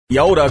Y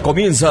ahora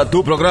comienza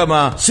tu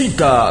programa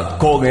Cita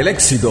con el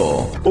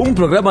Éxito. Un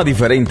programa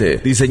diferente,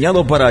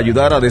 diseñado para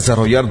ayudar a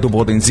desarrollar tu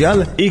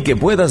potencial y que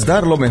puedas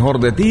dar lo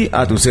mejor de ti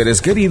a tus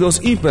seres queridos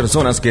y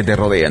personas que te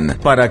rodean,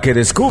 para que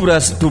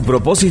descubras tu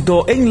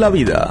propósito en la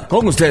vida.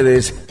 Con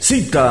ustedes,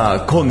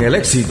 Cita con el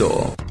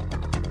Éxito.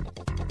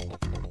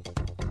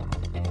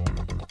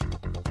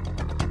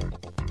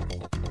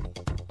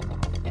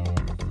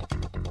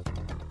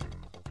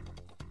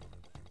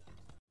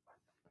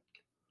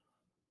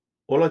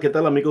 Hola, ¿qué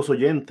tal amigos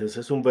oyentes?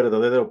 Es un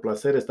verdadero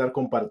placer estar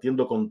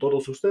compartiendo con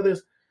todos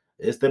ustedes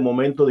este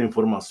momento de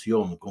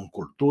información con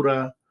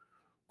cultura,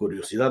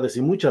 curiosidades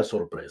y muchas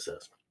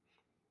sorpresas.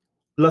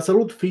 La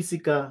salud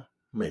física,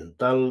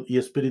 mental y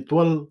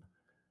espiritual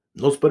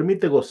nos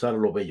permite gozar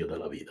lo bello de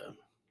la vida.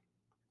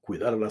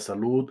 Cuidar la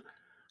salud,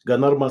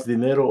 ganar más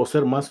dinero o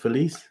ser más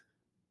feliz,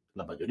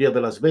 la mayoría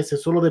de las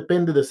veces solo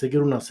depende de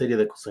seguir una serie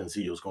de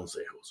sencillos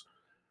consejos.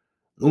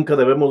 Nunca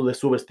debemos de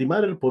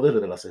subestimar el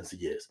poder de la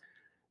sencillez,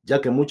 ya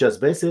que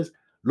muchas veces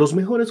los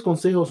mejores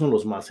consejos son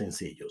los más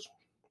sencillos.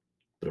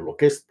 Pero lo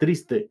que es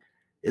triste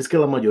es que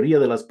la mayoría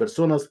de las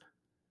personas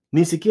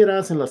ni siquiera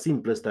hacen las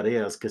simples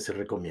tareas que se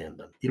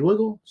recomiendan y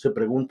luego se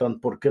preguntan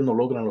por qué no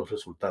logran los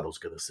resultados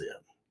que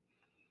desean.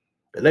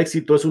 El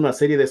éxito es una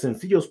serie de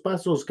sencillos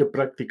pasos que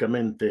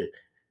prácticamente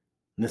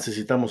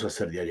necesitamos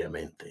hacer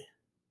diariamente.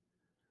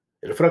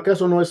 El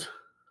fracaso no es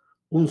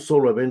un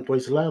solo evento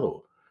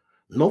aislado.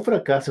 No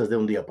fracasas de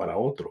un día para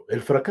otro.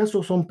 El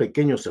fracaso son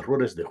pequeños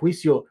errores de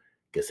juicio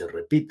que se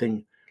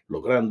repiten,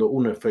 logrando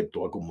un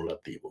efecto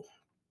acumulativo.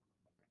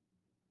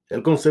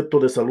 El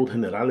concepto de salud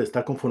general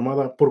está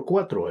conformada por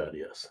 4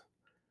 áreas.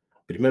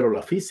 Primero,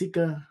 la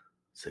física,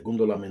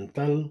 segundo, la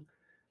mental,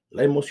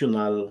 la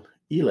emocional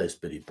y la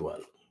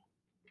espiritual.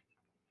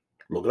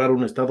 Lograr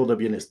un estado de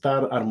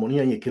bienestar,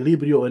 armonía y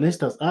equilibrio en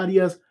estas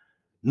áreas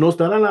nos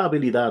dará la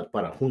habilidad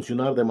para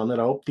funcionar de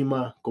manera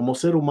óptima como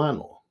ser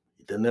humano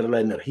y tener la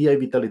energía y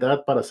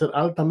vitalidad para ser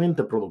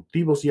altamente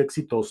productivos y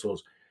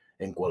exitosos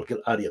en cualquier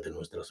área de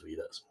nuestras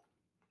vidas.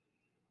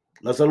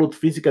 La salud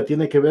física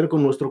tiene que ver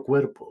con nuestro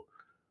cuerpo,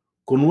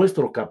 con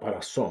nuestro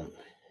caparazón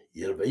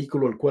y el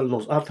vehículo el cual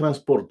nos ha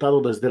transportado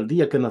desde el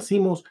día que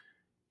nacimos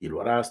y lo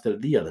hará hasta el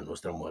día de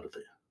nuestra muerte.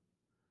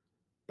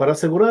 Para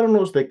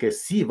asegurarnos de que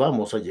sí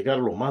vamos a llegar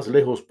lo más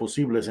lejos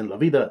posibles en la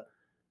vida,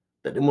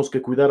 tenemos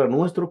que cuidar a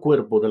nuestro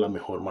cuerpo de la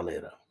mejor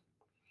manera.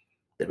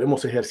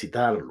 Debemos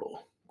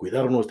ejercitarlo,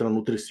 cuidar nuestra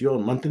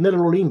nutrición,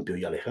 mantenerlo limpio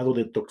y alejado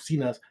de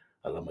toxinas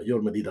a la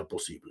mayor medida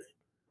posible.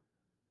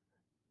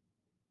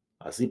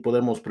 Así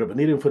podemos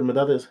prevenir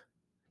enfermedades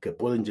que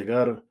pueden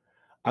llegar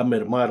a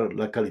mermar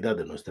la calidad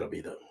de nuestra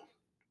vida.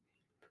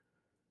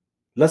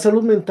 La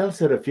salud mental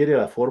se refiere a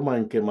la forma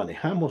en que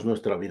manejamos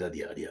nuestra vida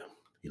diaria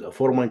y la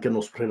forma en que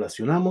nos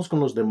relacionamos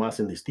con los demás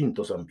en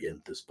distintos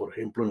ambientes, por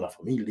ejemplo, en la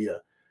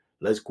familia,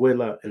 la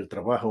escuela, el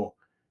trabajo,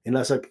 en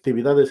las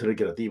actividades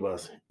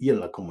recreativas y en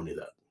la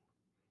comunidad.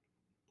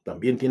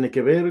 También tiene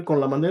que ver con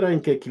la manera en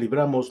que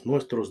equilibramos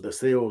nuestros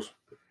deseos,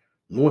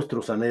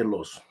 nuestros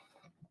anhelos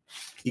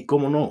y,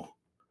 cómo no,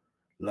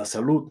 la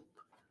salud,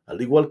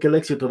 al igual que el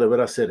éxito,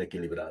 deberá ser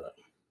equilibrada.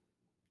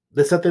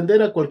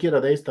 Desatender a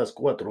cualquiera de estas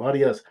 4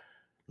 áreas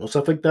nos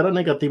afectará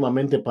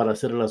negativamente para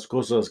hacer las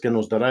cosas que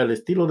nos dará el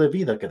estilo de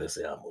vida que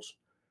deseamos,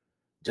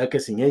 ya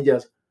que sin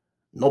ellas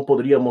no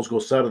podríamos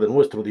gozar de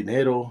nuestro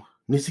dinero,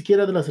 ni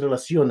siquiera de las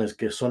relaciones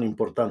que son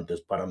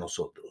importantes para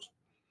nosotros.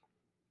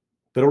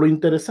 Pero lo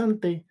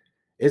interesante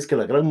es que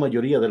la gran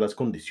mayoría de las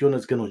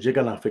condiciones que nos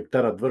llegan a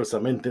afectar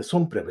adversamente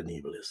son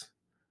prevenibles.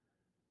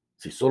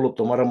 Si solo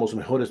tomáramos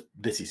mejores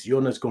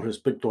decisiones con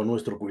respecto a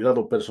nuestro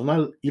cuidado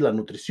personal y la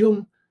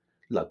nutrición,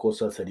 la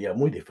cosa sería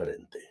muy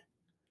diferente.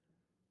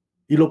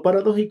 Y lo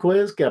paradójico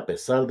es que a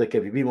pesar de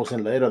que vivimos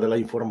en la era de la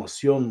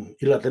información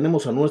y la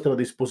tenemos a nuestra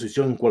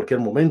disposición en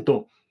cualquier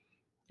momento,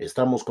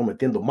 estamos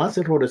cometiendo más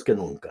errores que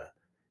nunca,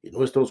 y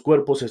nuestros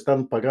cuerpos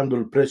están pagando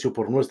el precio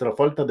por nuestra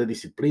falta de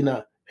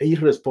disciplina e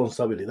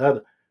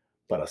irresponsabilidad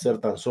para hacer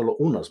tan solo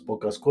unas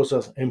pocas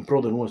cosas en pro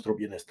de nuestro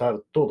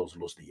bienestar todos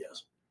los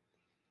días.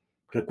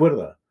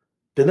 Recuerda,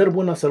 tener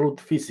buena salud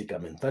física,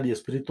 mental y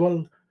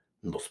espiritual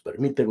nos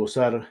permite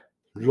gozar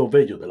lo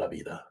bello de la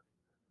vida.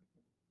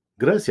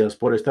 Gracias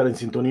por estar en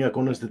sintonía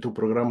con este tu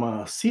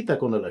programa Cita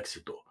con el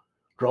Éxito.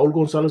 Raúl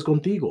González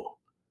contigo.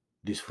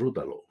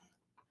 Disfrútalo.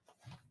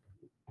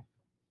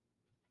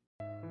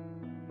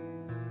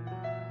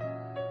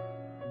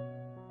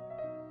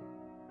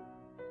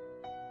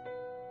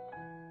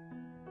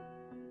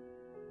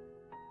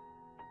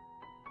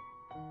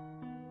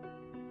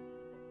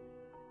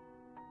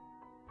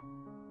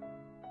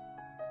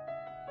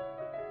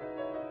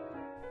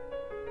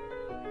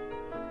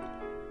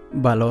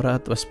 Valora a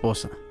tu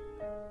esposa.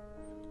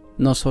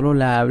 No solo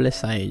la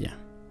hables a ella,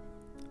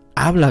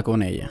 habla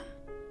con ella.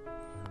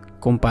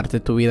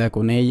 Comparte tu vida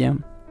con ella,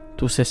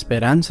 tus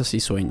esperanzas y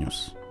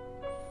sueños.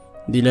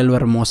 Dile lo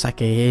hermosa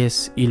que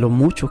es y lo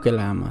mucho que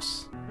la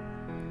amas.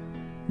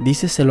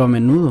 Díceselo a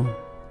menudo.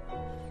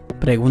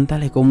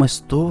 Pregúntale cómo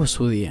estuvo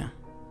su día.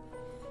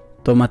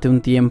 Tómate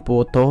un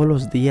tiempo todos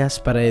los días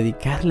para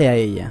dedicarle a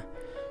ella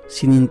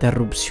sin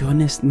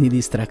interrupciones ni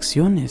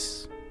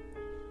distracciones.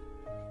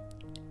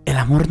 El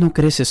amor no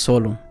crece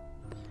solo,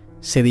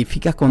 se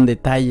edifica con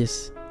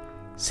detalles,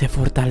 se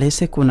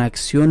fortalece con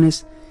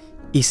acciones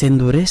y se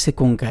endurece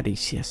con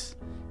caricias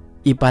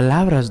y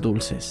palabras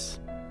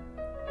dulces.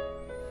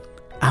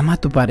 Ama a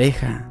tu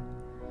pareja,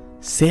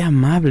 sé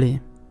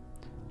amable,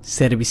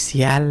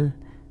 servicial,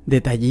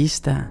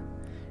 detallista,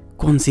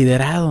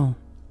 considerado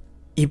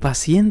y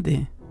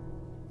paciente.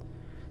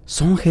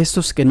 Son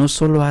gestos que no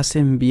solo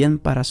hacen bien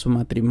para su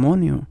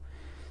matrimonio,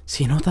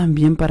 sino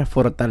también para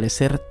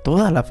fortalecer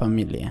toda la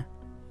familia.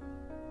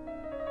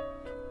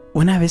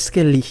 Una vez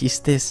que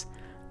elegiste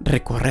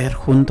recorrer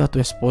junto a tu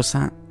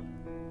esposa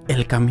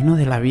el camino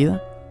de la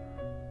vida,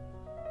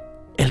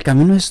 el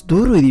camino es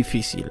duro y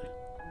difícil.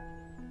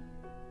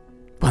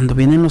 Cuando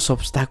vienen los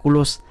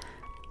obstáculos,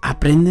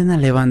 aprenden a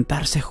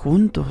levantarse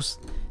juntos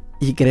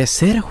y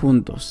crecer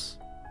juntos.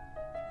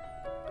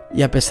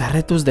 Y a pesar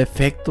de tus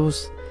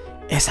defectos,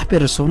 esa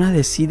persona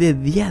decide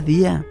día a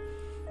día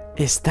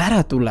estar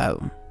a tu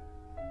lado.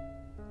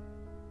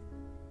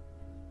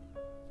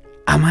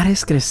 Amar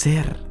es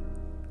crecer,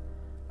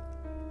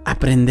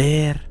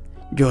 aprender,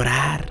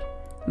 llorar,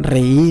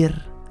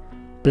 reír,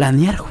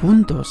 planear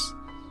juntos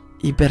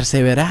y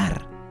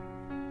perseverar.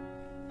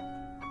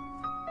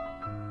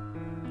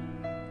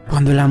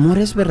 Cuando el amor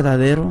es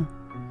verdadero,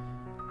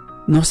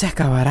 no se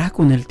acabará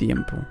con el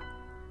tiempo,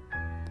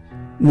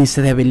 ni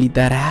se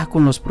debilitará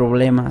con los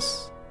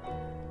problemas.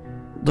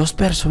 Dos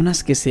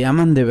personas que se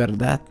aman de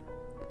verdad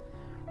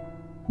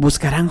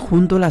buscarán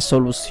juntos la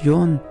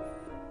solución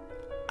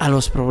a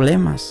los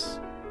problemas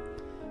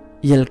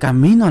y el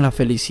camino a la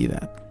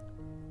felicidad.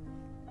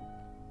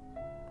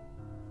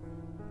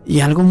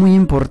 Y algo muy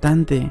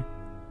importante,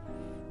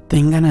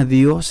 tengan a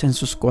Dios en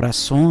sus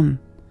corazones,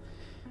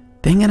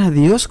 tengan a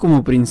Dios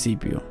como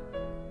principio.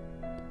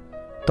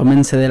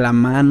 Tómense de la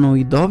mano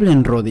y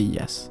doblen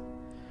rodillas,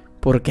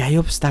 porque hay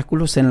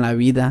obstáculos en la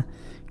vida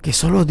que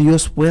solo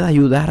Dios puede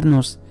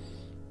ayudarnos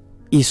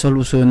y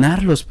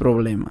solucionar los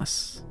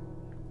problemas.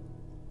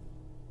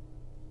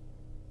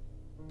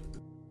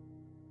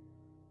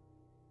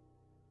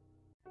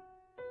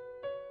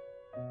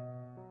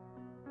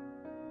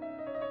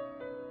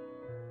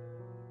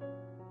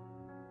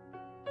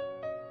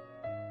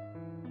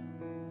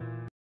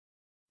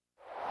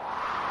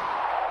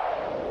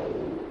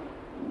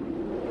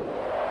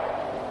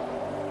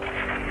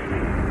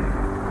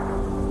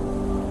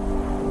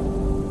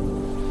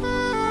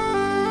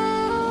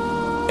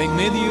 En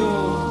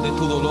medio de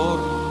tu dolor,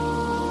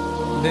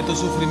 de tu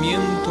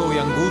sufrimiento y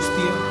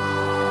angustia,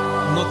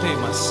 no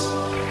temas,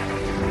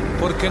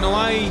 porque no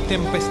hay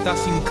tempestad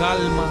sin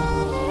calma,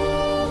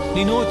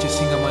 ni noche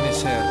sin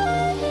amanecer.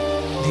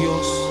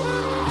 Dios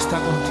está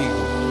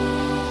contigo.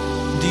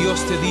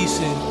 Dios te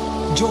dice,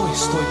 yo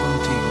estoy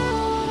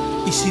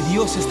contigo. Y si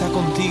Dios está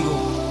contigo,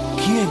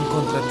 ¿quién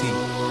contra ti?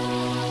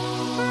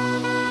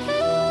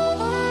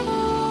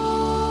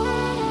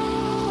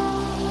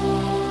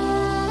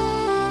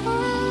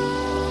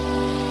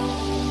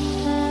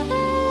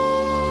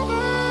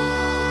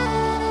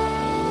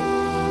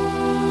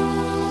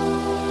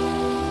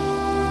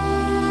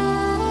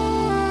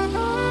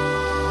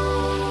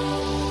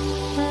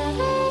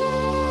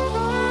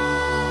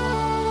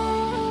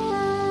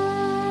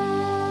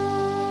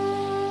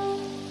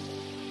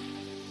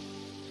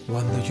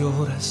 Cuando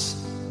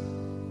lloras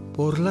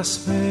por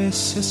las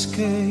veces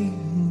que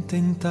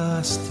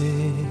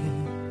intentaste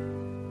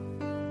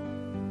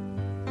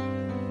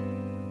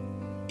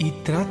y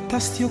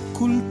tratas de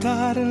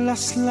ocultar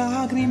las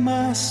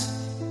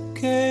lágrimas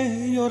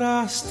que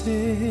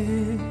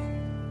lloraste,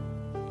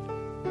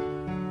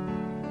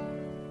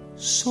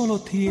 solo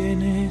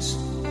tienes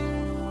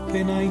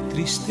pena y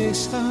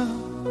tristeza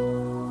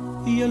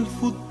y el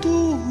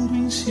futuro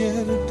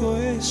incierto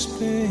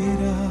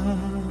espera.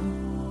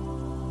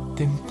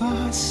 En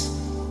paz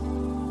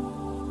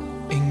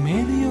en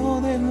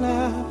medio de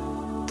la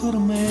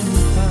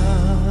tormenta.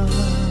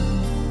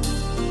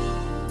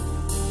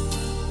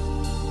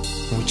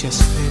 Muchas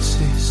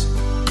veces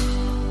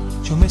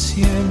yo me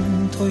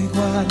siento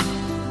igual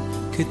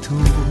que tú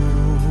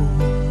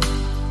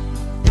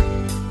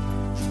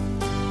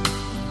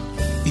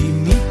y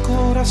mi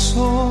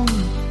corazón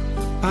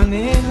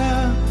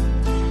anhela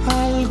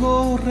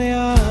algo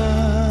real.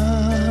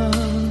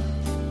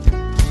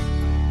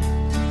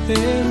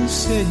 El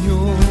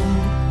Señor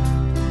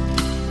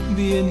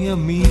viene a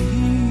mí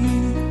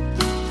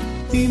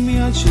y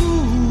me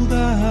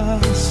ayuda a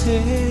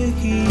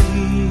seguir.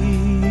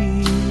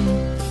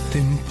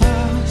 Ten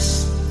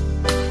paz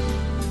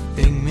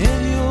en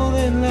medio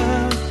de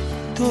la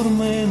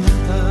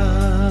tormenta.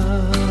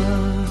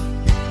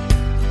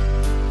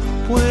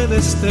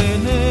 Puedes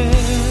tener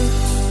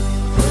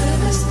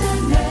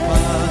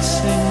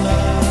paz en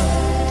la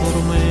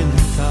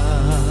tormenta.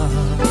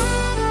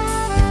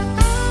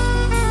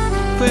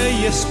 Fe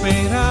y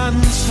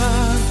esperanza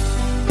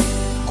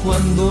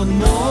cuando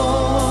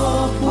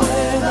no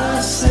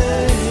puedas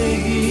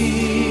seguir,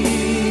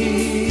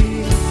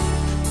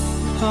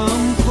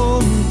 aun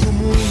con tu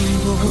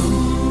mundo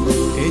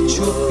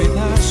hecho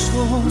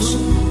pedazos,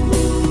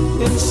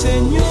 el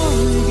Señor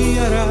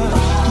guiará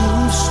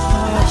tus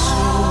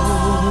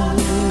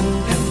pasos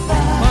en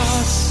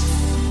paz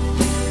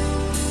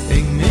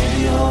en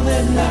medio de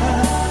la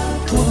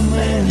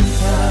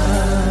tormenta.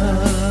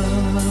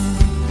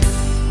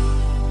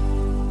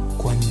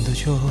 Cuando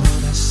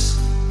lloras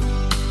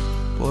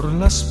por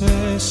las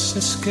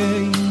veces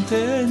que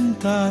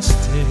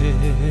intentaste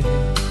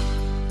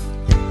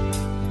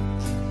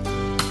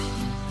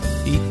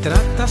y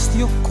tratas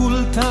de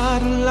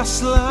ocultar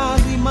las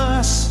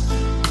lágrimas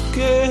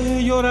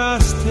que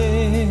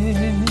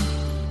lloraste,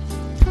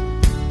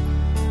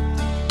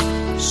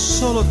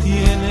 solo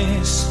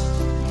tienes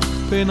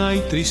pena y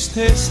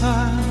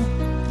tristeza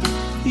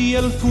y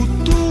el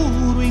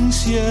futuro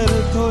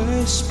incierto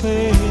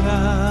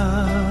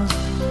espera.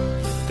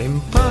 Ten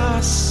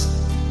paz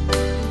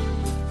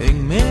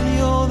en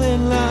medio de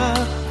la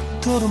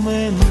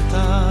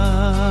tormenta.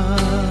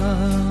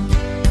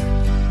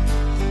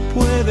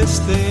 Puedes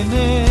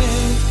tener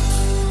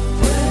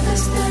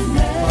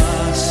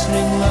paz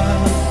en la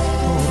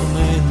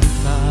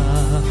tormenta,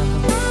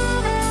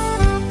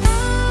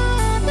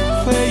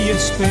 fe y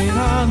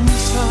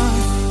esperanza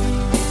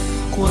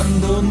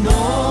cuando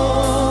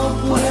no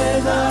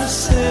puedas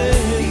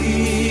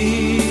seguir,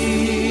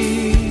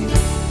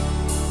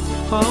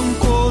 aun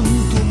con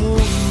tu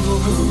mundo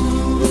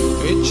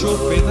hecho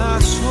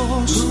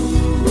pedazos,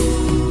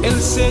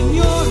 el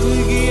Señor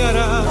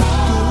guiará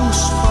tus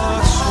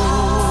pasos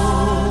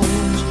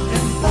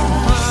en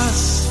paz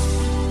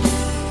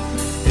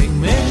en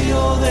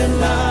medio de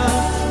la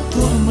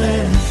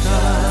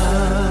tormenta.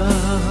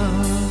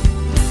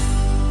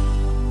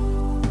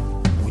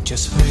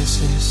 Muchas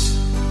veces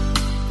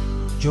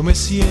yo me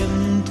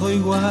siento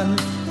igual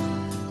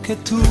que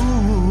tú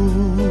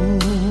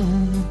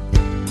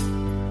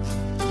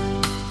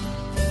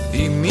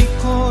y mi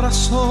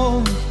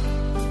corazón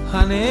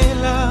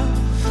anhela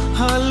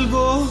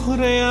algo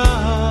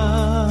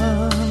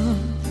real.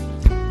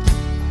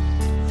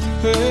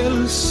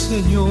 El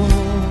Señor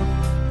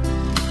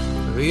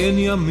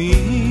viene a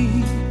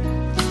mí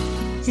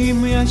y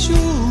me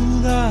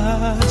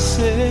ayuda a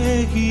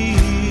seguir.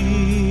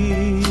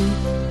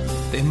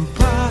 Ten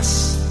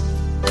paz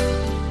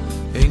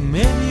en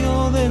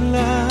medio de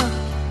la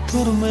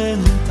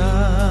tormenta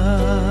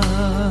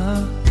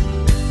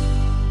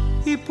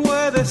y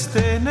puedes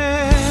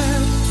tener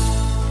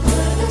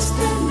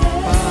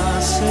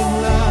paz en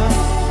la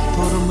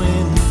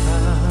tormenta,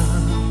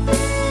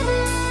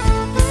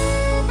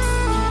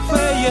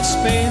 fe y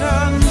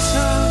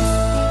esperanza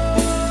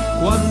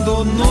cuando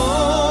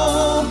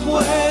no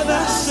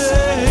puedas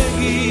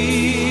seguir,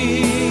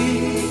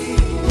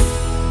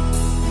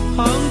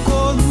 aun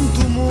con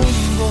tu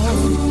mundo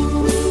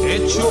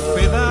hecho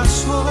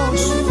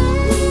pedazos,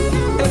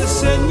 el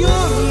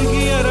Señor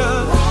guiará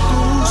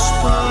tus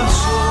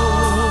pasos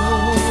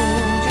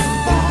en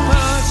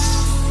paz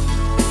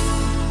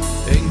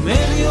en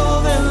medio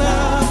de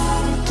la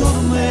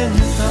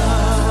tormenta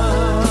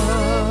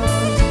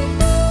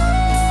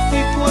y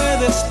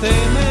puedes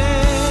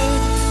tener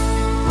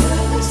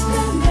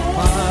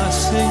paz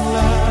en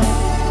la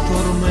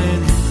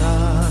tormenta,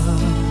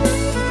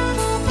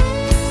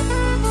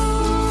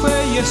 fe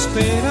y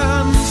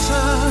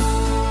esperanza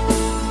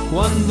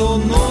cuando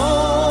no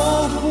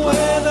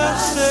puedas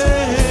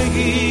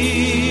seguir,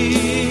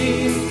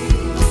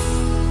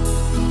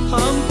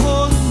 aun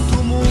con tu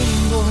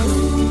mundo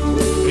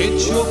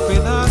hecho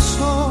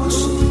pedazos,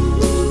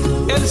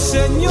 el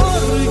Señor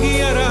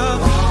guiará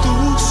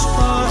tus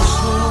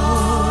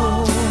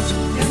pasos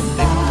en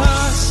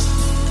paz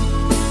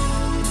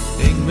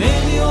en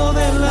medio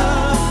de la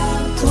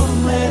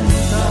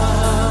tormenta.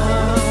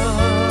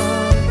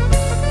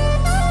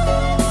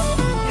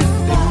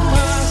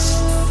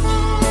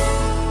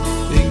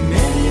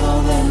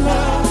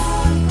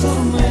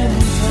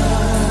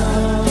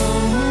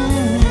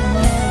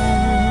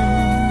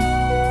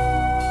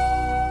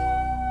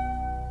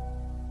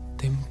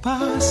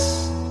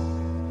 Paz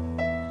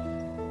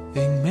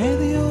en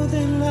medio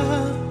de la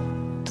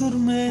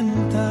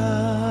tormenta.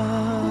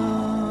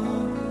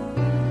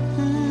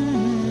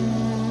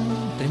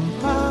 Ten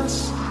paz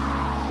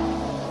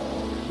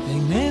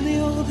en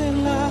medio de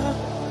la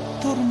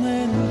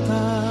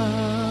tormenta.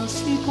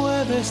 Si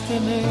puedes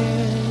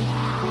tener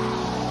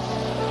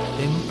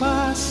en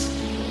paz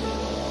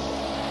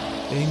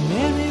en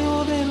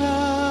medio de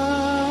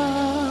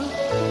la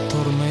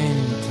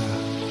tormenta.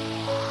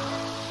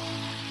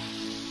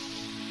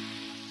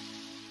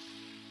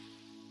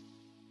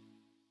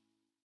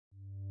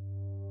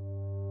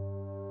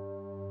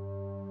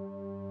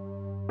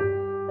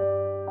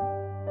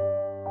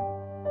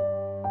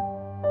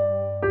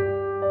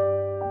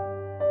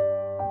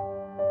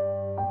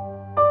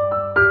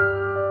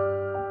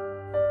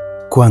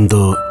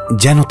 Cuando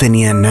ya no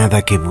tenía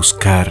nada que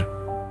buscar,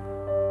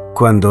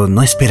 cuando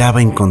no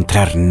esperaba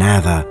encontrar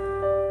nada,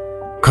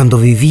 cuando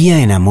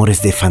vivía en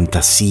amores de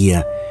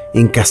fantasía,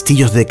 en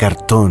castillos de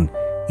cartón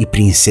y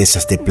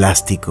princesas de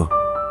plástico,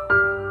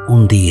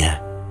 un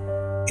día,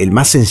 el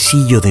más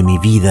sencillo de mi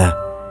vida,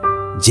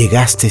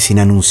 Llegaste sin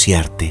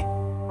anunciarte,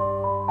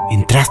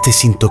 entraste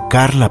sin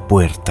tocar la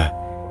puerta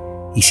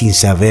y sin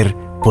saber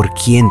por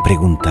quién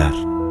preguntar.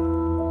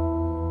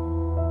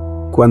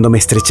 Cuando me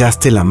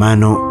estrechaste la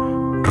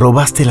mano,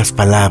 robaste las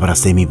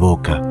palabras de mi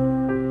boca,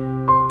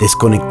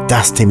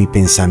 desconectaste mi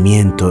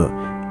pensamiento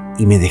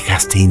y me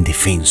dejaste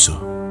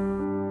indefenso.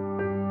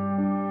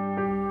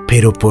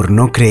 Pero por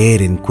no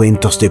creer en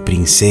cuentos de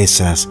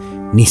princesas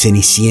ni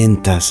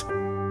cenicientas,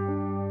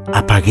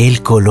 apagué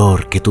el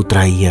color que tú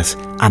traías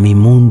a mi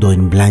mundo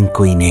en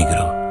blanco y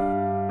negro.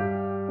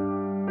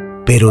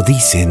 Pero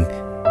dicen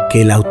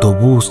que el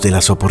autobús de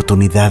las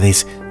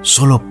oportunidades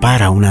solo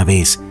para una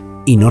vez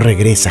y no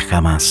regresa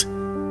jamás.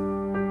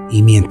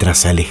 Y mientras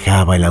se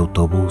alejaba el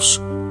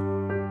autobús,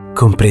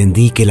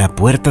 comprendí que la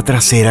puerta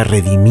trasera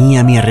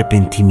redimía mi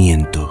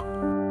arrepentimiento.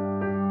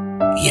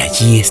 Y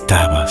allí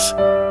estabas,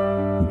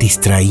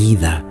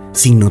 distraída,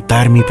 sin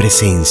notar mi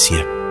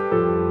presencia.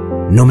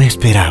 No me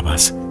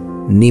esperabas,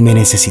 ni me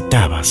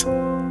necesitabas,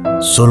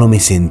 solo me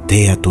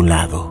senté a tu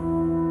lado.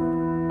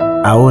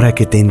 Ahora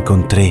que te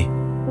encontré,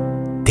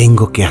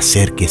 tengo que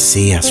hacer que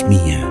seas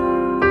mía.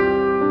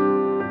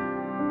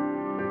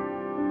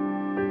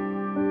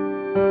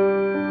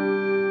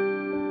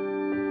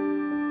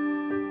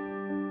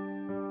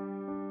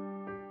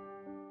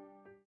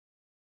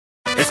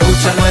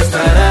 Escucha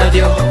nuestra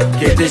radio,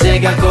 que te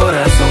llega al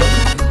corazón.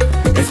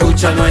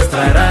 Escucha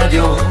nuestra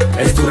radio,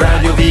 es tu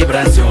radio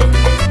Vibración.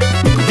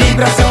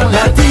 Vibración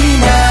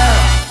Latina.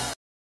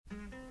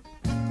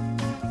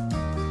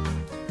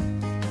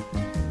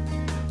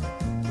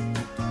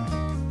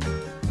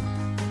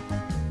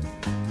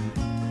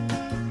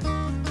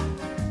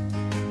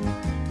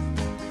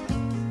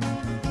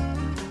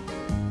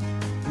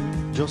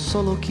 Yo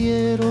solo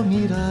quiero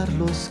mirar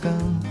los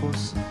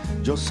campos,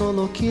 yo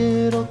solo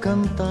quiero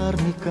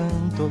cantar mi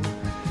canto,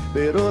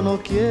 pero no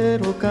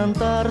quiero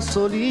cantar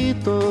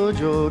solito,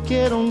 yo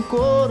quiero un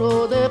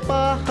coro de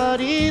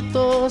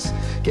pajaritos,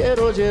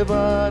 quiero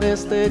llevar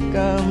este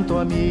canto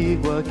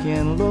amigo a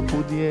quien lo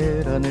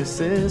pudiera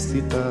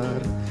necesitar.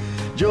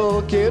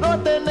 Yo quiero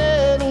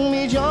tener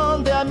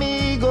 1.000.000 de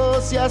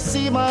amigos y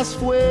así más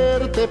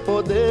fuerte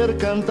poder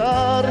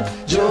cantar.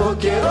 Yo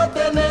quiero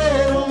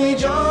tener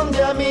 1.000.000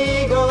 de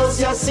amigos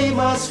y así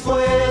más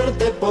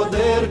fuerte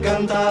poder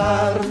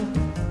cantar.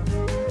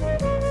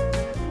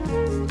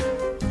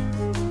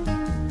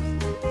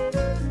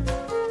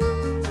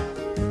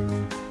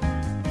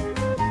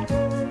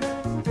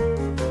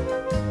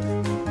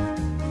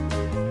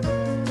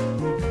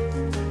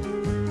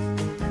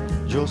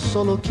 Yo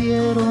solo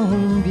quiero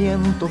un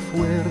viento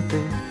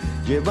fuerte,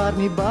 llevar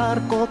mi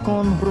barco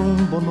con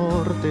rumbo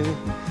norte,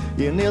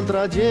 y en el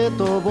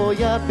trayecto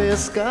voy a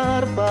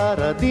pescar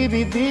para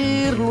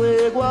dividir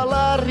luego al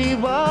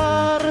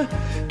arribar.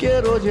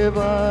 Quiero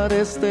llevar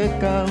este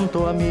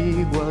canto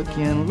amigo a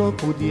quien lo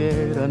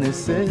pudiera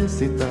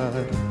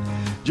necesitar.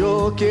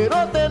 Yo quiero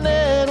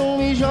tener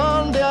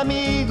 1.000.000 de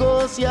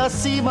amigos y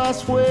así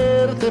más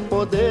fuerte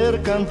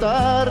poder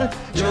cantar.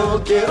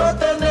 Yo quiero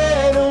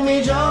tener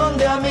 1.000.000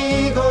 de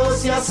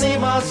amigos y así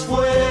más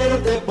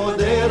fuerte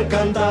poder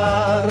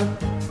cantar.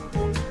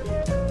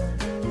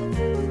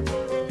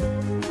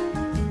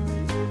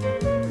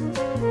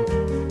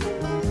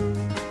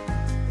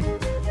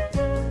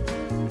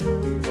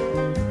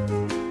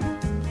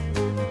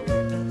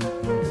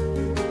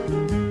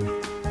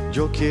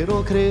 Yo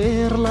quiero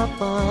creer la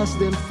paz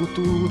del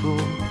futuro,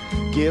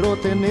 quiero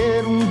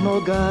tener un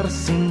hogar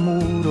sin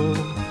muro,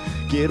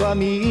 quiero a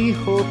mi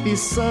hijo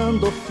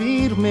pisando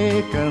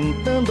firme,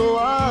 cantando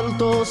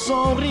alto,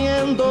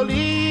 sonriendo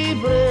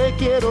libre,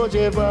 quiero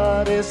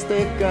llevar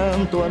este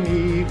canto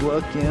amigo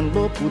a quien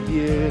lo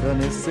pudiera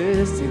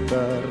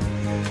necesitar.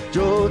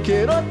 Yo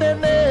quiero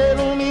tener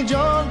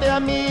 1.000.000 de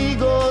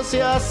amigos y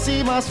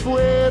así más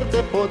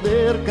fuerte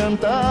poder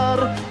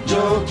cantar.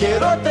 Yo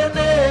quiero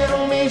tener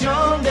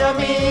 1.000.000 de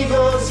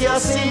amigos y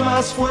así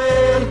más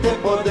fuerte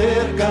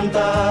poder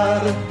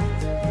cantar.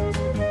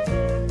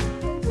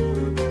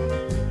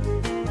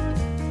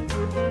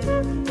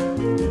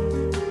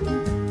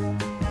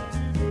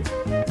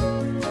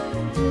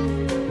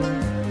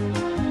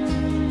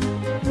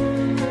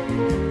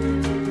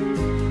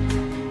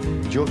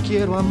 Yo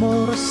quiero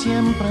amor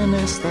siempre en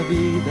esta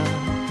vida,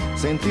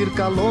 sentir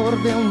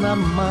calor de una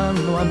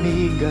mano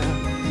amiga.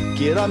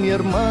 Quiero a mi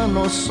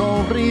hermano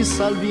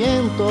sonrisa al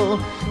viento,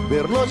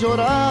 verlo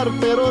llorar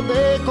pero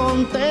de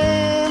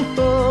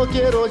contento.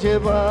 Quiero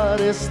llevar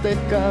este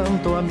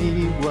canto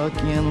amigo a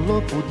quien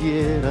lo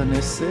pudiera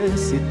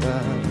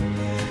necesitar.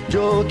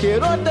 Yo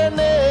quiero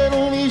tener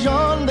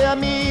 1.000.000 de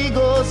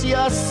amigos y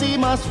así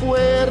más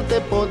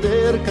fuerte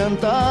poder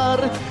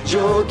cantar.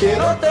 Yo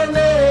quiero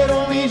tener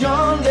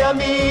 1.000.000 de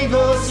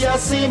amigos y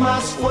así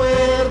más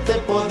fuerte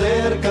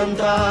poder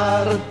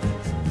cantar.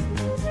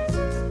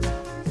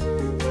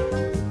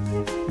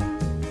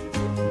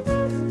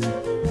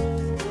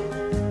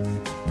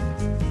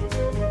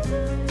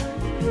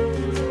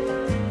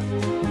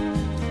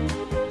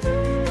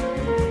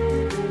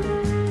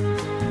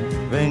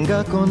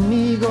 Venga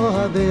conmigo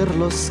a ver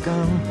los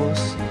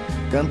campos,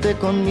 cante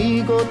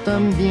conmigo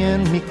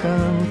también mi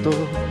canto.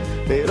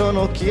 Pero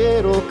no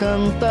quiero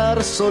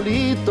cantar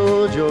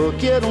solito, yo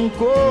quiero un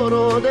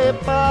coro de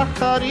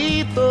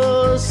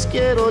pajaritos.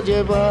 Quiero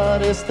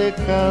llevar este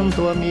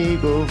canto,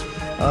 amigo,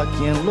 a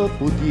quien lo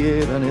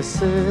pudiera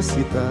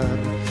necesitar.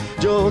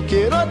 Yo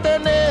quiero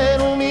tener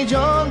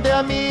 1.000.000 de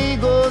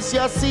amigos y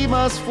así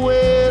más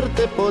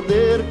fuerte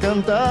poder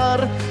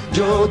cantar.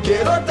 Yo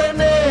quiero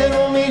tener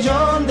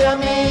 1.000.000 de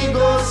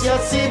amigos y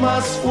así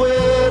más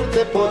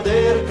fuerte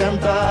poder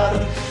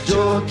cantar.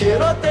 Yo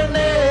quiero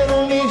tener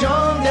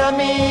 1.000.000 de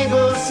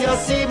amigos y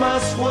así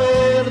más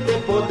fuerte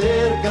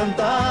poder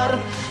cantar.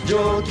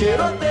 Yo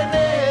quiero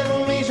tener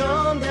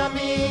 1.000.000 de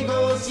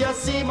amigos y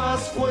así más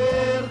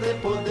fuerte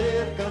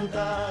poder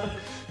cantar.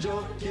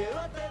 Yo quiero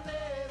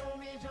tener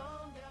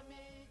 1.000.000 de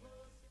amigos.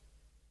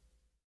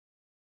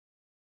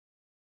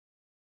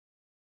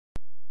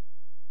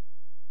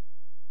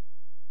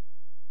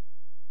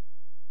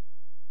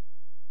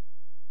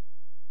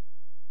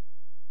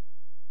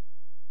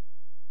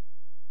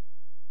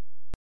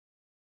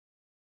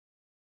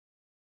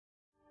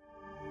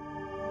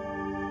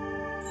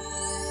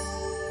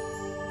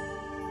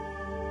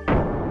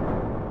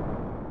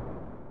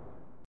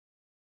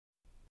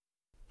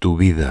 Tu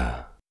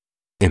vida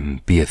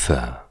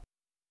empieza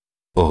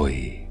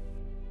hoy.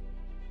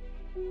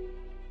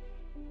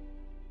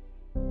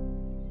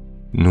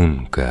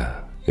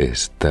 Nunca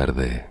es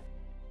tarde,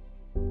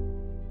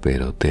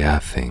 pero te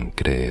hacen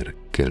creer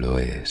que lo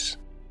es.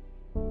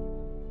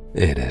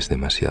 Eres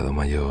demasiado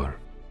mayor.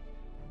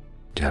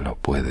 Ya no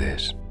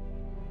puedes.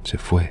 Se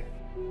fue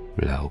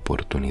la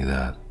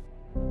oportunidad.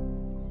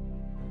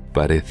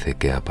 Parece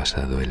que ha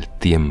pasado el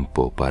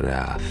tiempo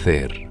para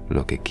hacer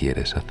lo que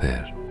quieres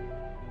hacer.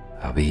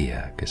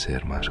 Había que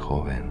ser más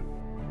joven.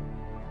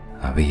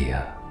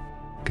 Había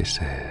que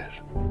ser.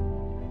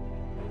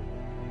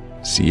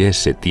 Si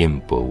ese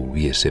tiempo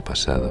hubiese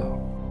pasado,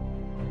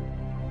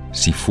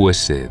 si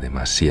fuese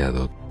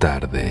demasiado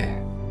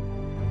tarde,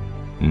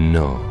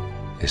 no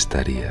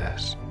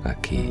estarías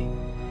aquí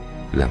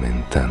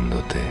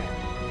lamentándote.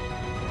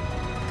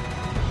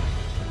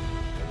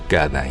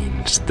 Cada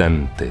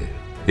instante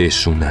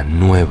es una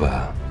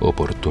nueva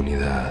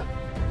oportunidad.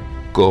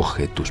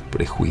 Coge tus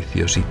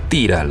prejuicios y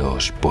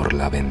tíralos por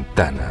la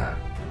ventana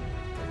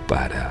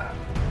para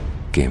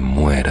que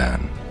mueran.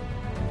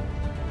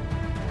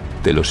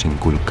 Te los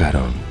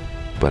inculcaron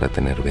para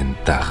tener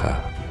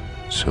ventaja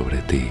sobre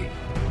ti.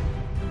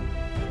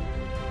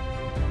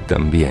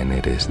 También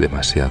eres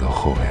demasiado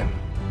joven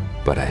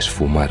para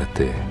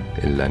esfumarte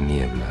en la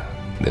niebla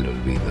del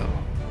olvido.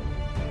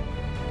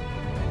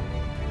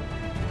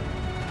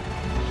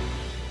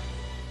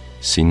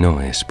 Si no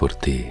es por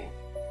ti,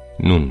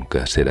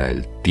 nunca será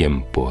el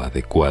tiempo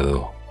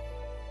adecuado,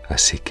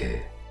 así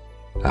que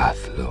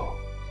hazlo.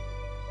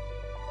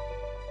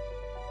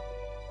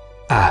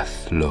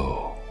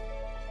 Hazlo.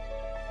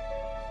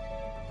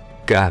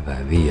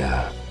 Cada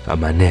día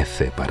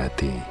amanece para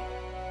ti.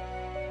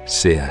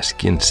 Seas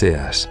quien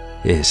seas,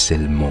 es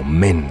el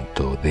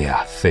momento de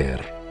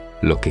hacer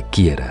lo que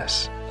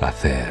quieras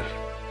hacer,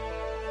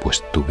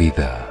 pues tu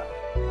vida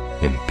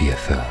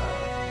empieza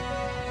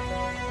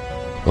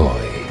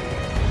hoy.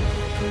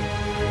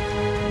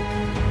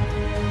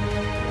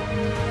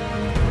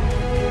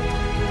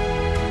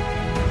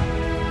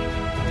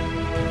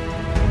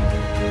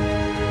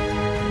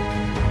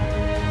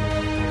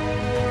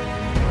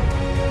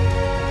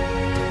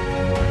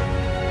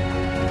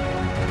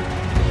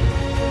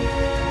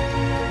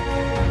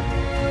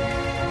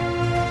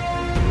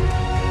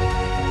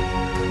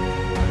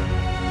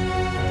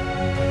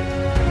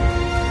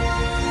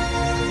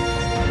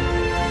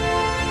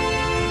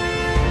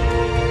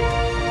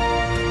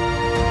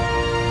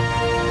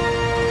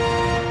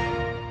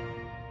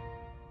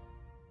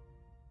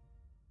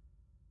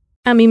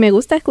 A mí me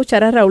gusta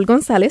escuchar a Raúl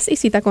González y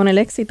Cita con el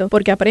Éxito,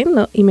 porque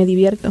aprendo y me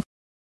divierto.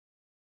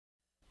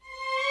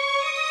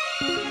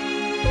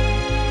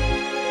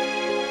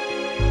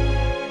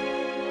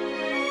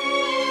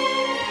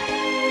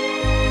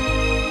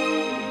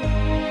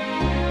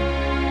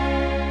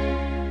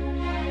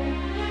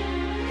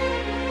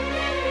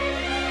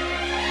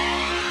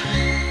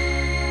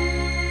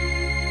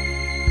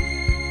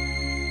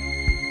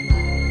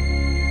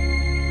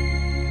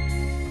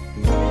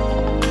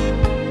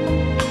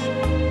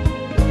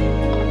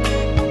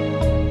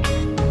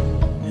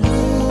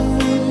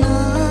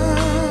 Luna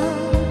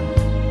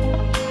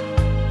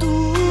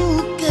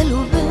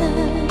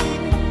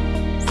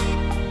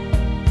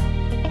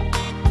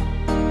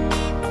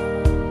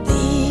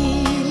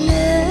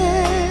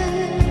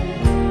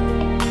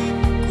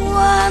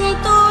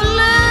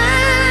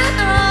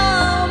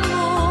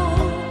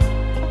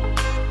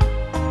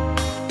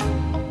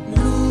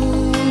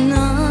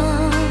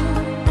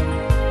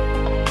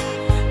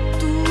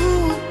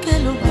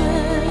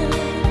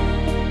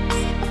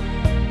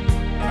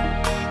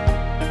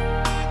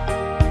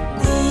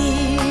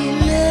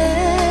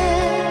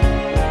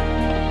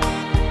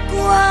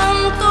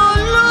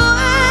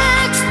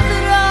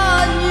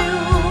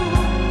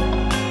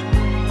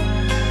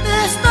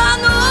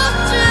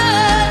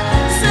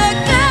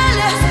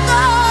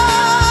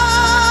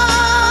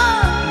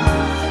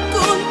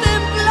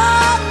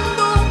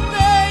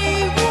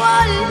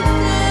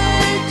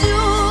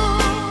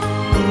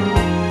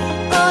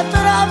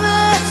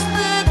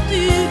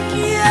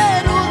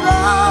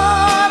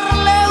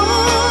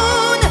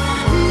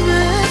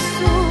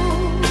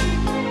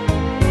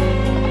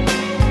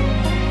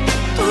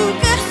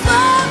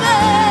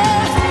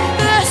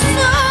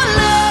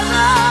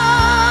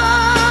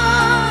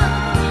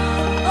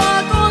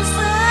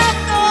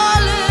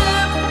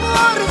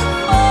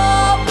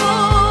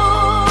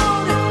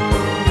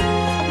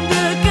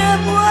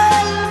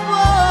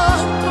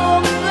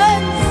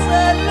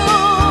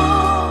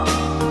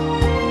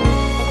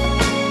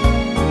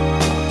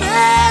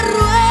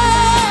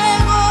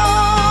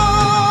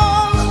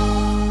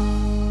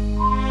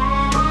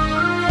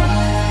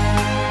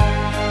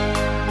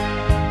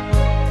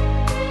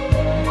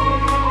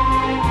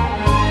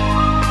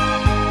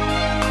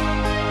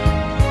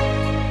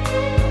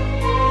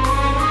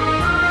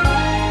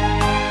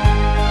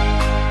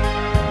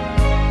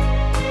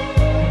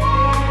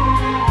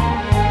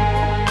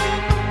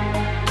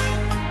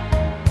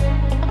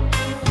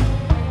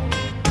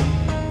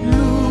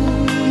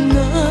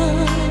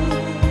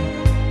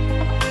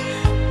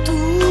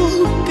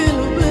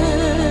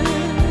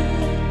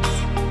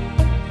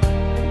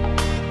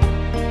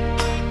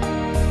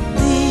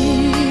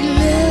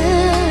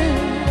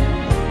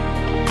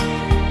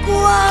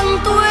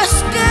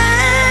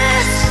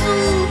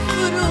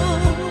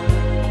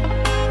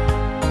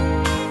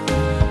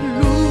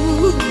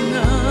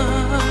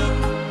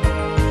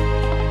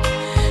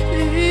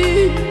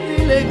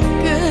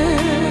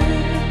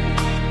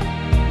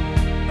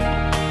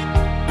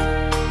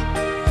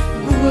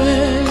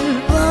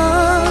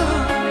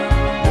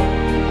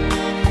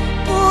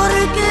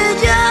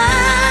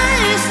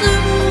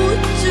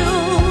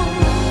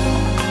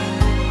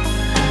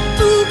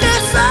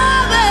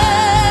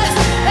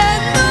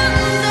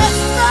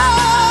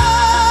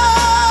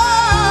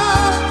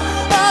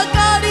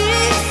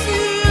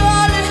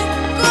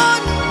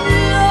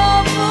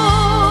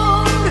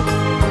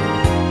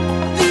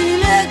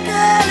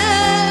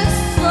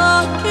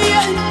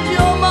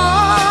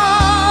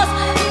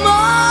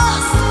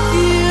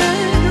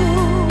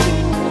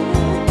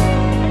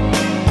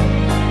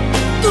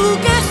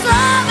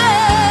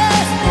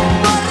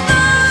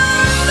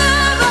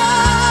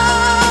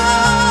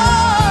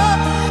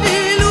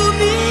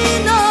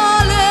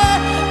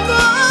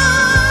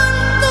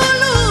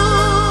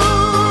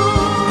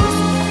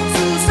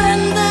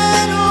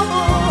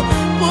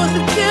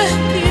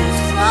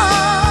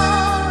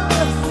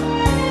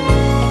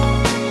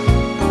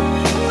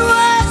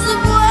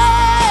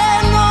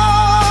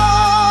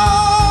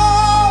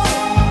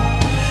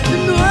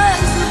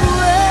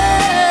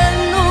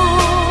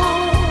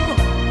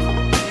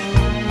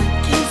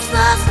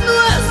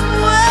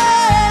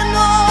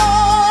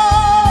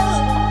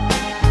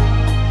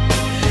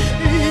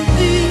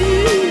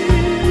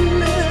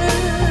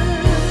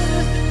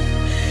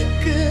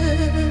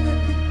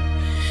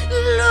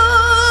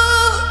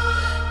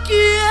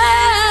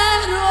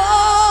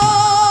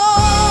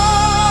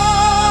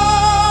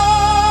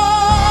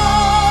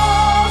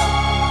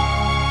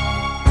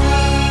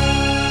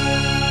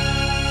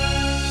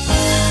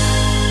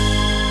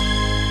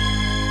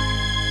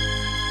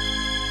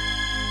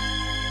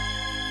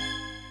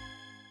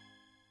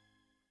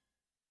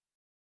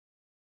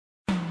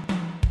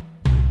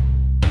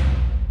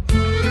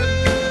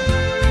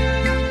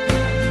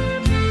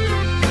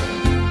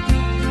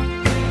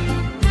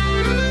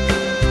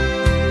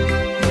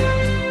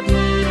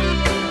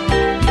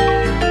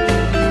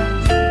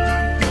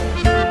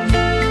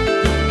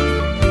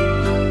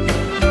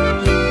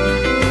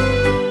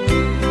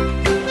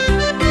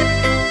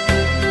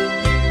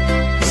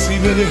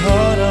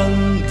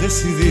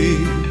decidí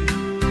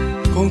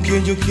con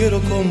quien yo quiero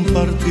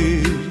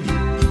compartir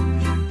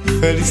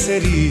feliz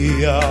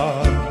sería.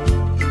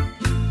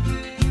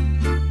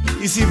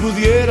 Y si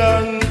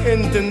pudieran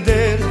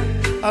entender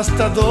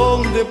hasta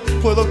dónde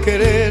puedo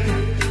querer,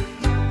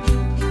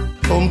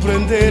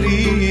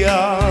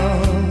 comprendería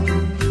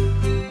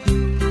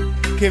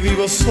que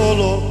vivo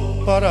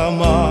solo para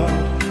amar,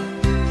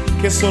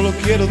 que solo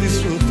quiero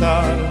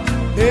disfrutar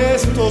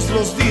estos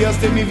los días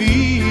de mi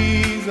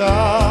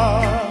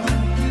vida.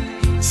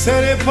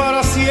 Seré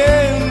para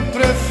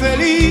siempre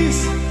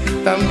feliz,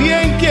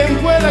 también quien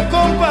pueda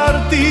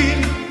compartir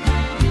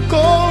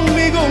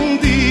conmigo un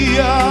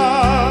día.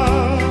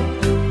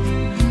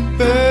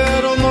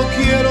 Pero no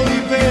quiero ni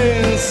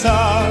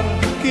pensar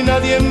que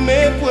nadie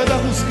me pueda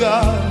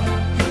juzgar,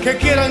 que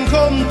quieran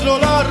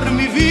controlar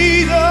mi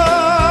vida.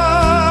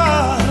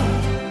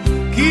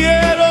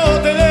 Quiero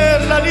tener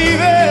la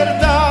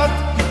libertad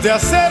de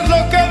hacer lo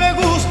que me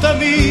gusta a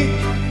mí,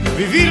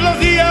 vivir los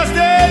días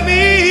de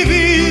mi vida.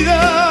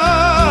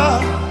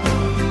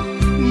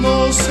 No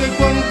sé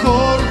cuán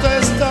corta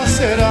esta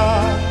será,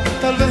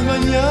 tal vez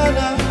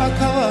mañana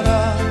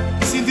acabará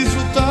sin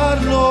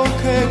disfrutar lo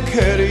que he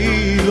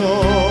querido.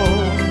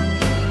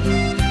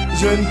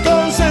 Yo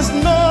entonces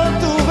no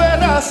tuve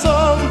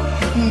razón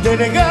de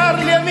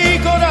negarle a mi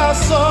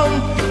corazón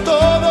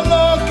todo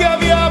lo que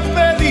había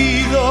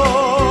pedido.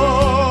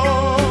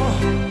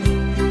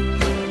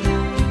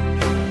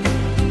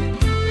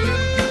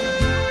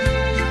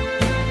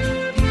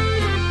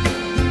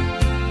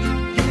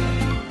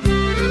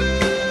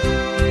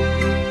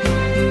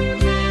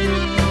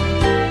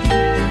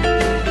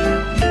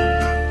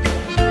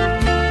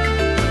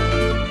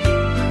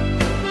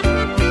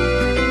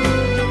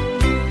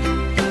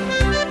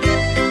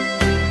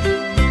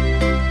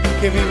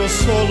 Que vivo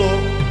solo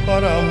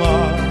para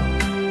amar,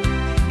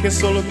 que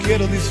solo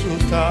quiero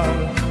disfrutar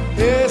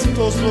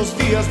estos los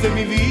días de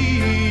mi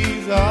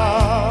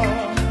vida.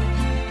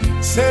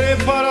 Seré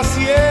para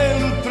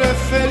siempre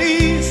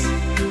feliz,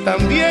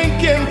 también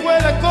quien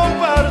pueda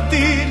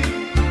compartir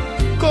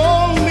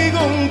conmigo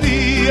un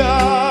día.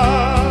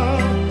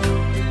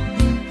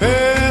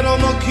 Pero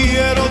no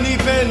quiero ni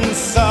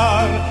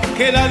pensar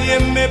que nadie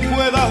me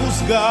pueda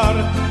juzgar,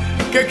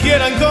 que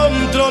quieran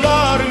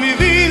controlar mi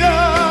vida.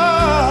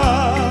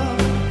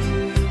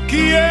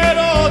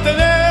 Quiero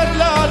tener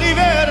la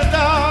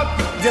libertad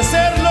de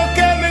hacer lo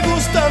que me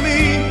gusta a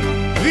mí,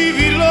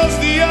 vivir los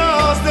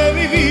días de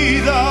mi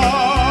vida.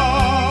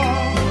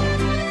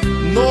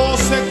 No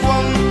sé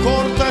cuán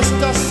corta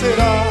esta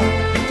será,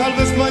 tal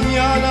vez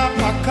mañana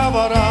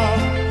acabará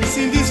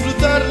sin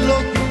disfrutar lo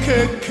que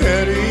he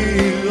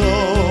querido.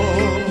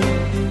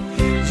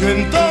 Yo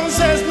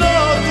entonces no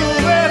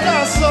tuve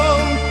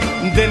razón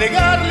de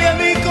negarle a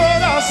mi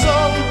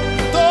corazón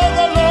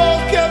todo lo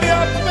que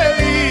había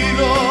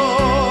pedido.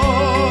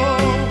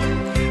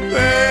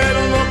 Pero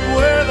no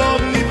puedo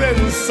ni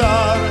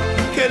pensar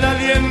que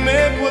nadie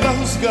me pueda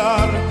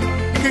juzgar,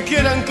 que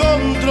quieran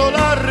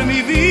controlar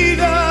mi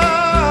vida.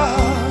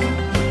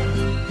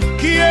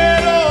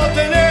 Quiero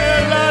tener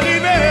la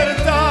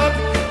libertad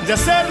de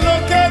hacer lo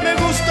que me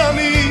gusta a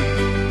mí,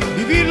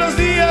 vivir los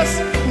días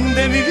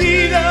de mi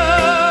vida.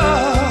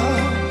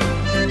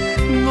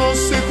 No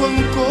sé cuán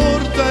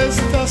corta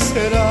esta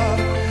será,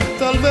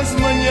 tal vez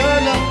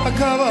mañana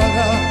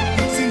acabará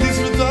sin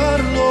disfrutar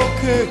lo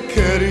que he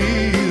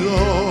querido.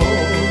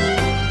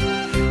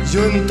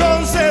 Yo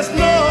entonces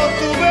no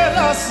tuve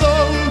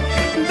razón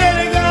de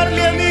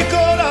negarle a mi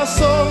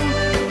corazón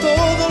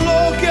todo lo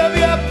que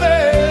había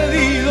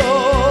pedido.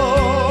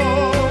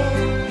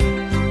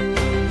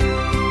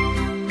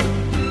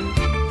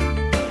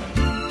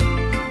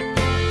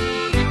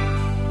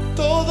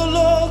 Todo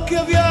lo que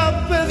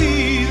había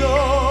pedido.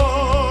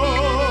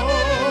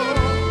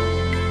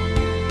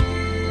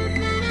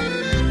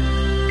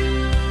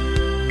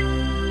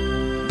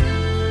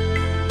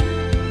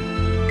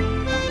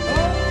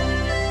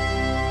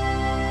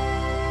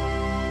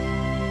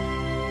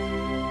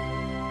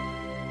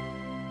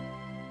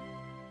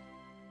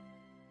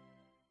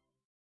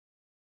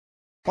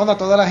 Bueno, a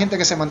toda la gente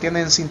que se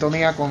mantiene en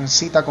sintonía con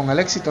Cita con el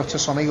Éxito, este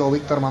es su amigo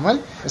Víctor Manuel,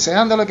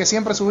 deseándole que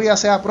siempre su vida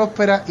sea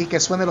próspera y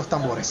que suenen los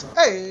tambores.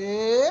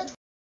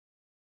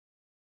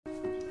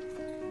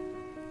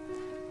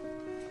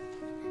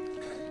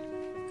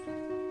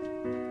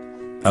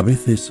 A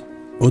veces,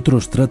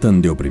 otros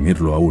tratan de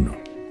oprimirlo a uno,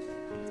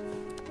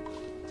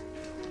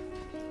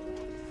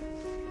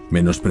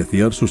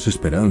 menospreciar sus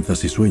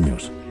esperanzas y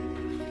sueños,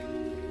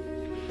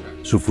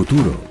 su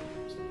futuro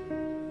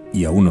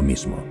y a uno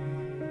mismo.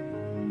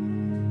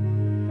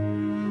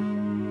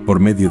 Por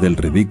medio del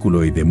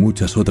ridículo y de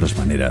muchas otras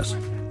maneras,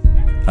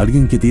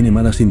 alguien que tiene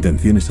malas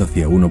intenciones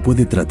hacia uno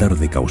puede tratar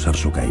de causar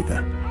su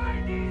caída.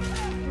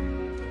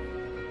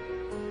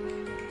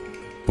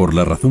 Por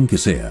la razón que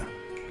sea,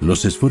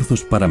 los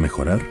esfuerzos para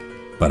mejorar,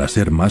 para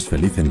ser más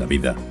feliz en la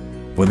vida,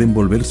 pueden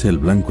volverse el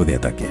blanco de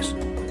ataques.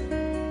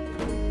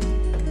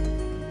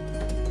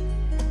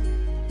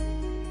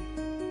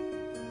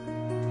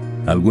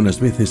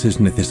 Algunas veces es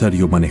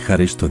necesario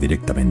manejar esto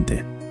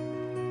directamente.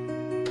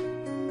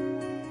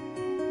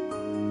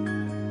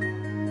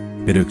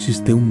 pero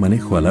existe un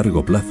manejo a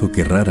largo plazo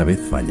que rara vez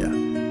falla.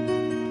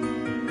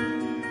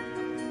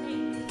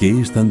 ¿Qué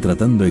están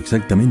tratando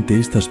exactamente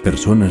estas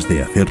personas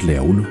de hacerle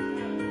a uno?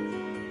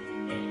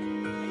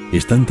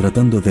 Están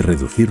tratando de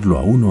reducirlo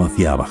a uno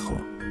hacia abajo.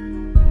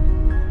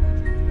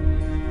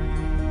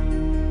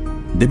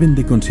 Deben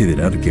de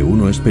considerar que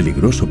uno es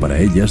peligroso para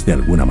ellas de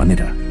alguna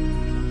manera.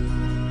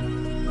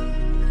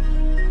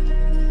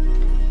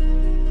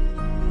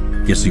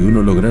 Que si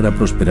uno lograra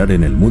prosperar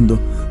en el mundo,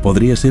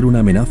 podría ser una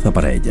amenaza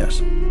para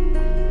ellas.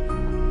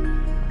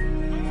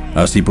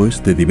 Así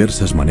pues, de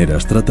diversas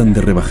maneras tratan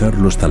de rebajar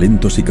los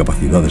talentos y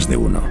capacidades de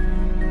uno.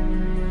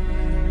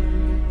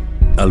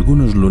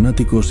 Algunos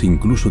lunáticos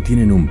incluso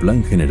tienen un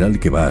plan general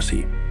que va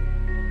así.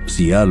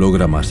 Si A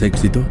logra más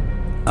éxito,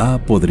 A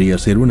podría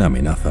ser una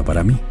amenaza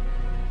para mí.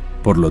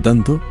 Por lo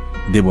tanto,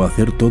 debo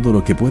hacer todo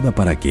lo que pueda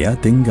para que A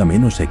tenga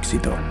menos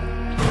éxito.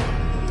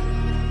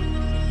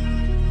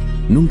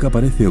 Nunca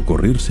parece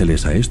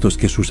ocurrírseles a estos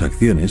que sus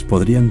acciones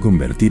podrían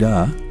convertir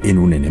a A en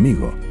un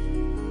enemigo,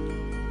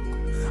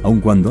 aun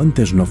cuando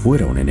antes no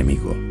fuera un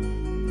enemigo.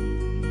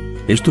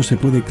 Esto se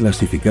puede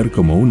clasificar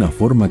como una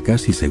forma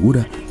casi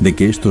segura de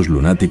que estos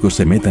lunáticos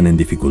se metan en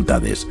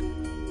dificultades.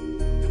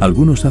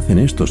 Algunos hacen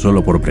esto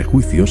solo por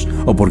prejuicios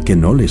o porque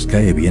no les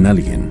cae bien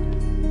alguien.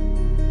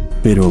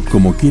 Pero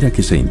como quiera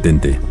que se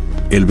intente,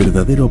 el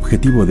verdadero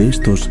objetivo de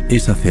estos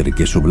es hacer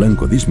que su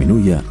blanco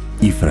disminuya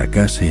y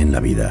fracase en la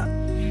vida.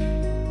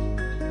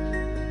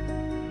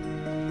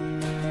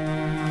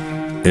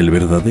 El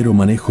verdadero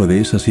manejo de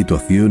esa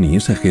situación y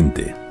esa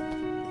gente,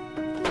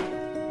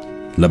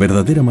 la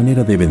verdadera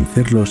manera de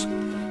vencerlos,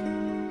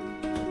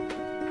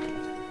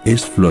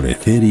 es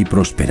florecer y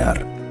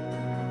prosperar.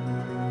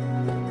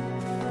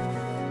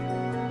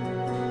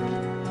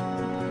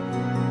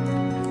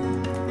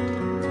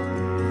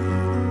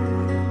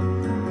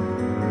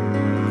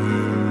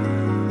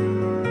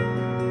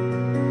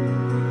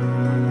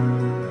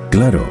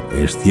 Claro,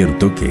 es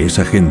cierto que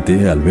esa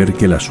gente, al ver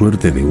que la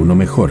suerte de uno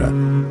mejora,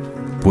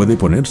 puede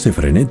ponerse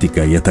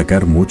frenética y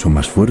atacar mucho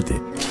más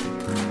fuerte.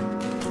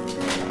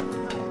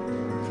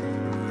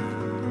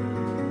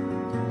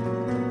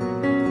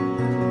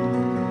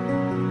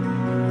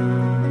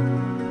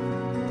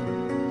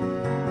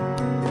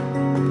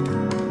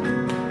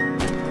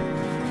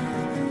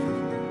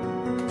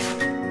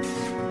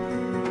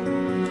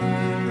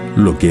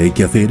 Lo que hay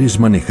que hacer es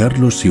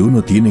manejarlos si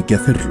uno tiene que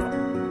hacerlo,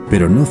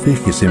 pero no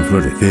cejes en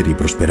florecer y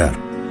prosperar,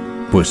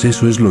 pues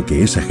eso es lo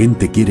que esa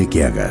gente quiere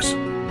que hagas.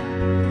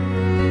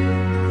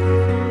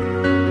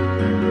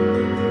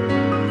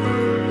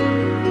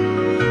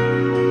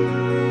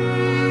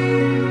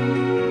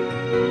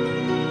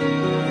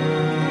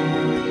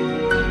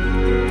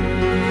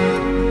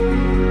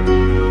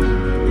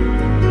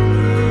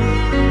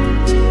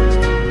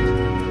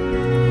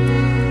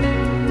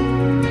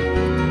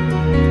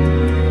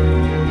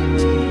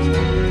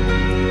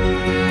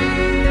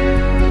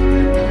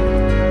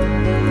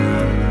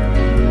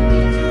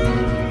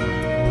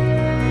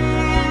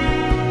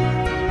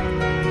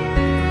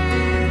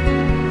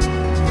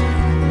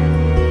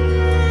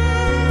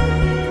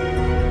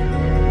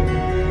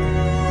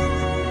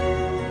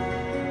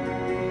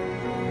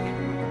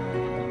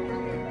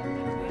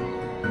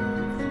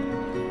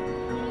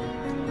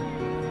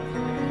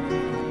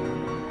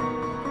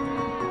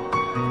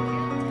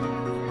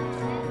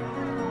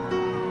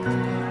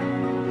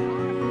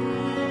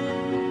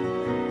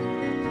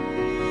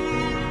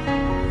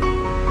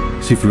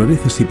 Si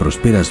floreces y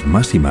prosperas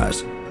más y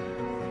más,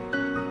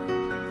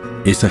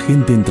 esa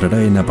gente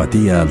entrará en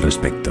apatía al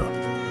respecto.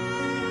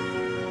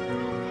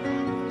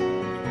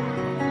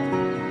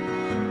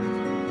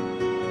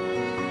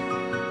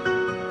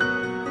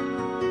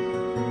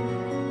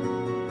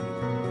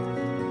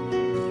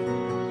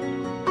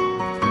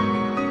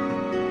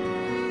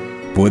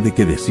 Puede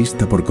que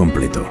desista por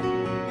completo.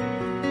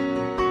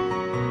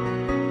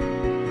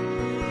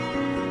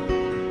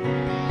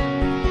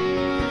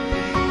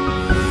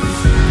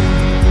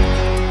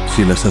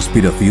 Si las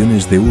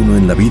aspiraciones de uno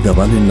en la vida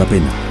valen la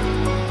pena,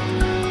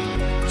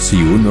 si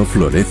uno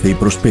florece y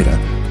prospera,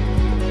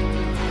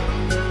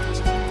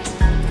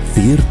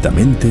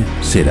 ciertamente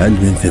será el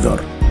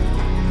vencedor.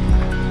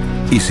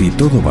 Y si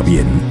todo va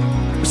bien,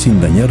 sin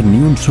dañar ni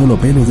un solo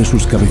pelo de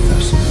sus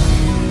cabezas.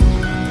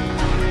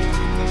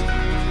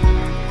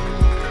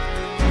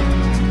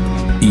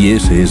 Y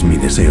ese es mi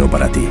deseo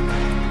para ti.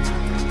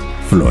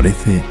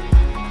 Florece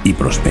y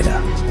prospera.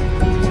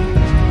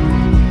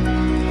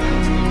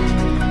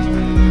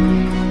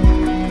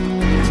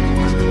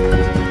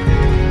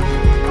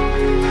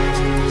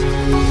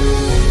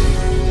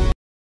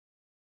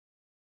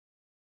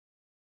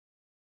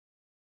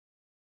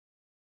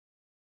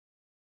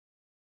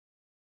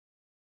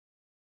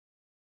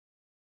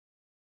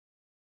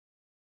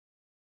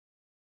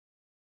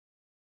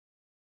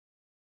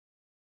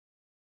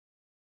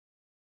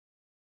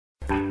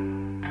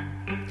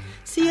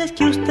 Si es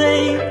que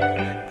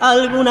usted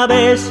alguna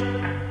vez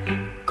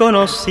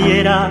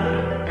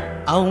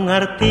conociera a un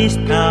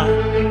artista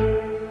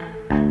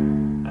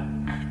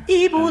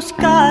y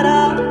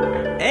buscara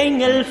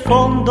en el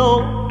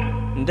fondo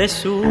de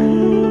su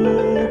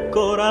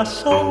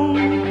corazón,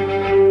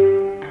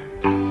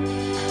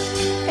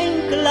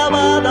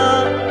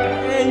 enclavada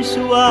en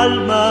su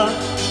alma,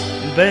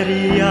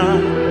 vería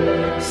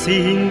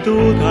sin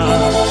duda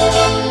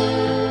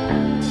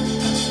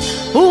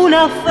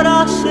una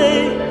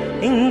frase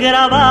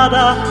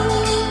grabada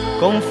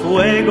con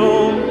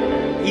fuego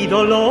y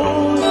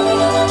dolor.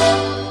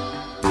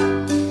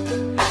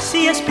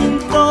 Si es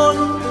pintor,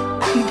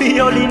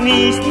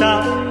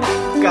 violinista,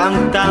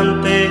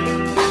 cantante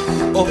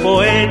o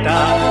poeta,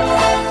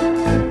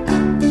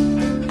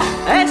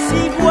 es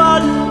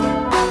igual,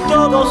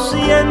 todos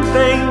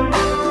sienten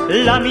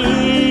la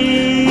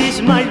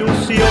misma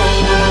ilusión.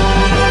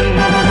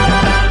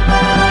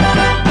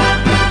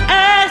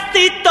 Es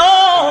Tito,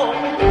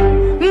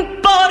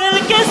 por el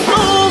que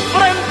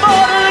sufren,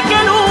 por el que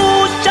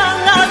luchan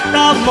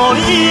hasta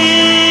morir.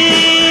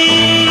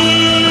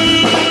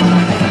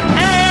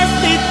 Es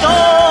Tito,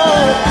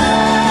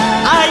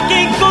 hay que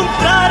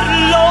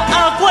encontrarlo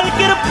a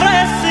cualquier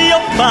precio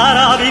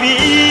para vivir.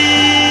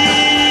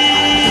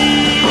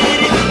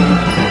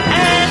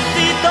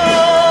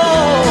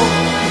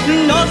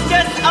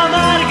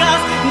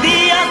 Amargas,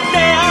 días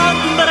de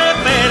hambre,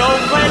 pero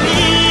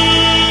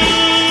feliz.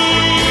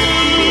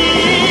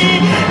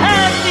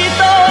 Es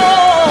Tito,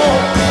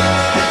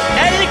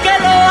 el que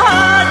lo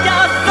haya,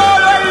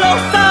 solo él lo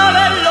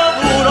sabe, lo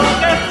duro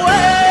que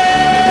fue.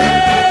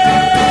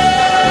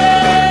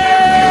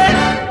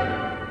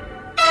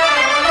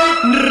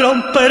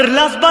 Romper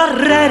las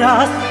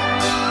barreras,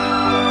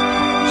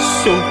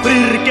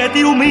 sufrir que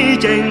te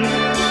humillen,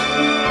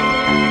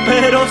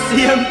 pero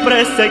siempre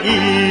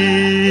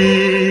seguir.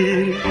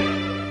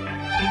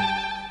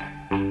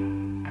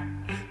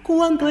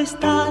 Cuando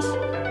estás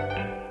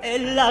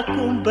en la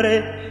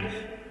cumbre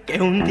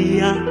que un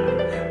día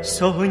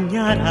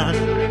soñarás,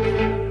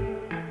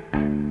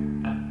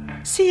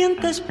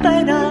 sientes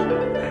pena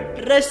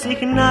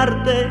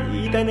resignarte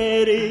y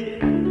tener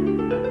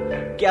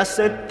que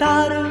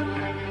aceptar.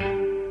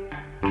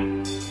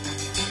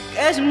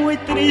 Es muy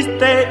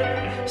triste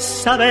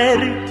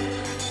saber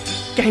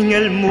que en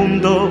el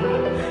mundo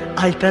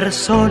hay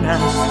personas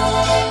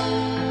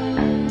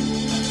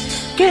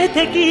que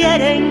te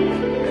quieren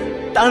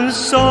tan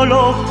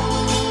solo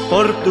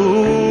por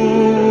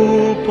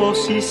tu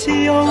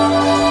posición.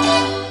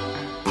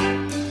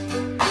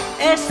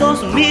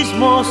 Esos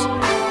mismos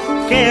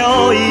que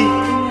hoy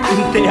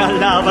te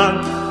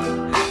alaban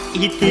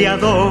y te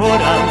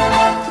adoran,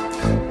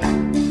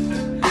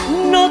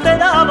 no te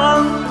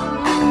daban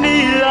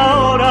ni la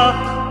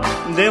hora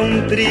de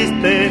un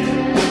triste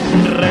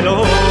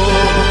reloj.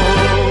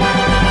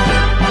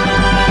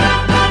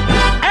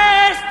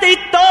 Es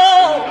Tito,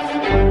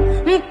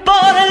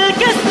 por el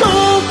que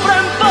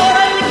sufren, por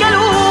el que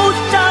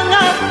luchan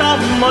hasta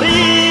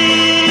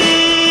morir.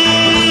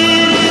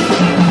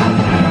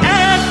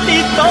 Es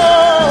Tito,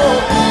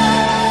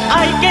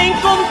 hay que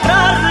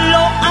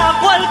encontrarlo a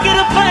cualquier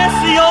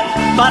precio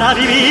para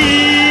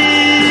vivir.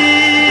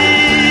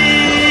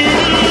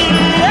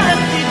 Es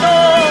Tito,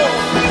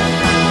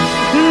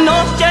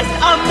 noches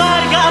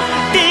amargas,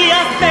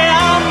 días de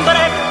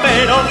hambre,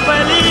 pero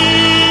feliz.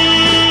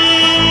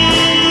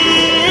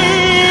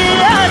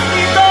 Es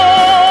Tito,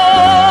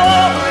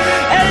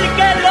 el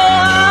que lo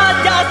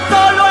haya,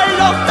 solo él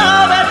lo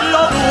sabe,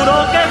 lo duro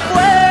que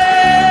fue.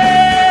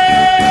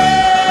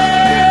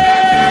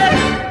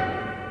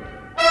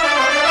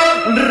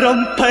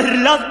 Romper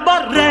las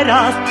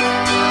barreras,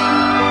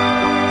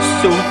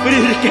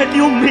 sufrir que te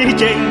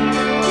humillen,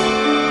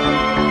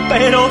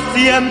 pero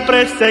siempre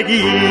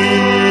seguir.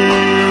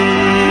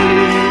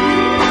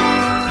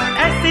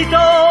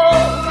 Éxito,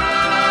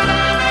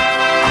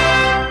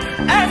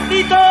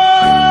 éxito,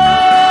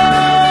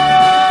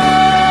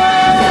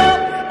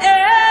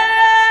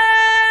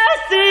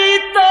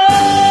 éxito.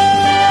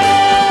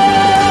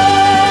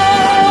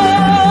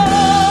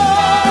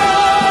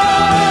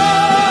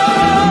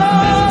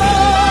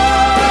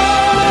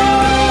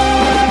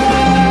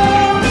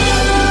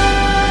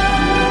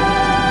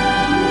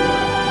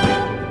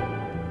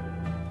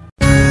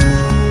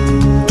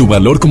 Tu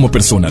valor como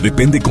persona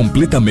depende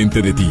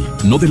completamente de ti,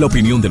 no de la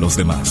opinión de los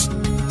demás.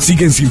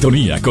 Sigue en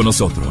sintonía con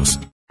nosotros.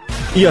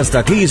 Y hasta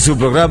aquí su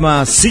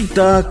programa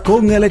Cita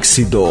con el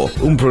Éxito,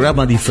 un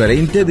programa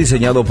diferente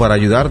diseñado para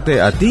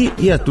ayudarte a ti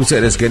y a tus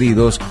seres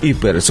queridos y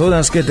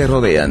personas que te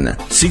rodean.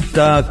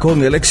 Cita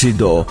con el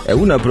Éxito es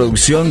una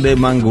producción de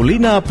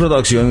Mangulina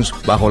Productions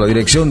bajo la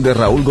dirección de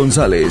Raúl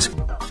González.